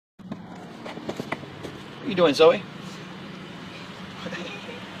What are you doing, Zoe?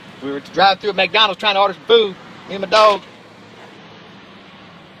 We were at the drive-thru at McDonald's trying to order some food. Me and my dog.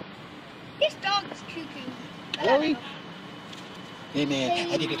 This dog is cuckoo. Zoe? Hey, man.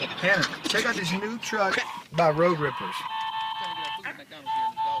 Hannah, check out this new truck by Road Rippers.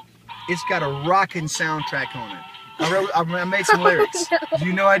 It's got a rockin' soundtrack on it. I made some lyrics.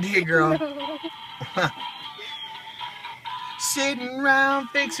 You no idea, girl. No. Sitting around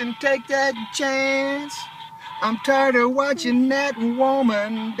fixing take that chance. I'm tired of watching that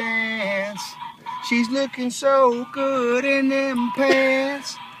woman dance. She's looking so good in them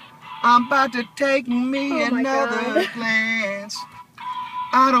pants. I'm about to take me another glance.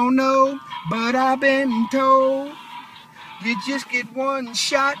 I don't know, but I've been told you just get one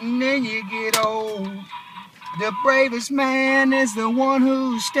shot and then you get old. The bravest man is the one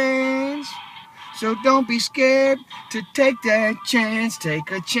who stands. So don't be scared to take that chance. Take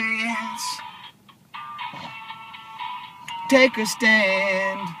a chance. Take a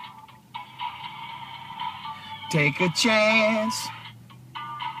stand. Take a chance.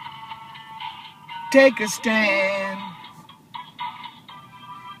 Take a stand.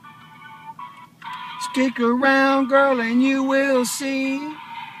 Stick around, girl, and you will see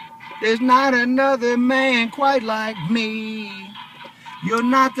there's not another man quite like me. You're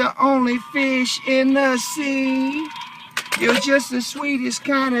not the only fish in the sea. You're just the sweetest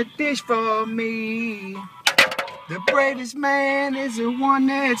kind of dish for me. The bravest man is the one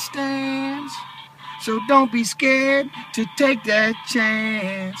that stands. So don't be scared to take that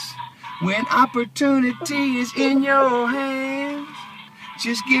chance. When opportunity is in your hands,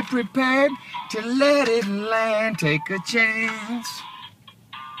 just get prepared to let it land. Take a chance.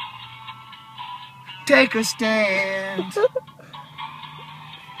 Take a stand.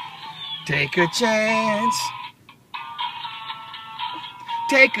 Take a chance.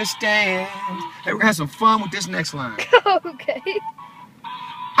 Take a stand. Hey, we're gonna have some fun with this next line. Okay.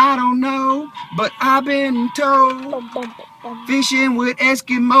 I don't know, but I've been told fishing with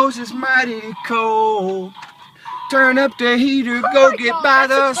Eskimos is mighty cold. Turn up the heater, go get by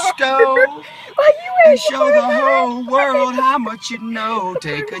the stove, and show the whole world how much you know.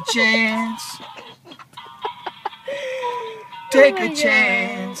 Take a chance. Take a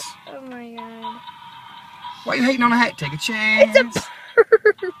chance. Oh my god. Why you hating on the hat? Take a chance. It's a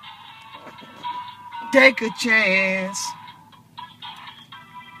bird. Take a chance.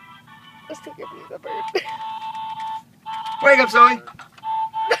 Let's take a view of the bird. Wake up, Zoe.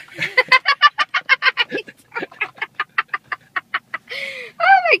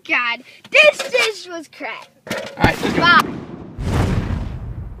 Oh my god. This dish was crap. All right, let's go. Bye.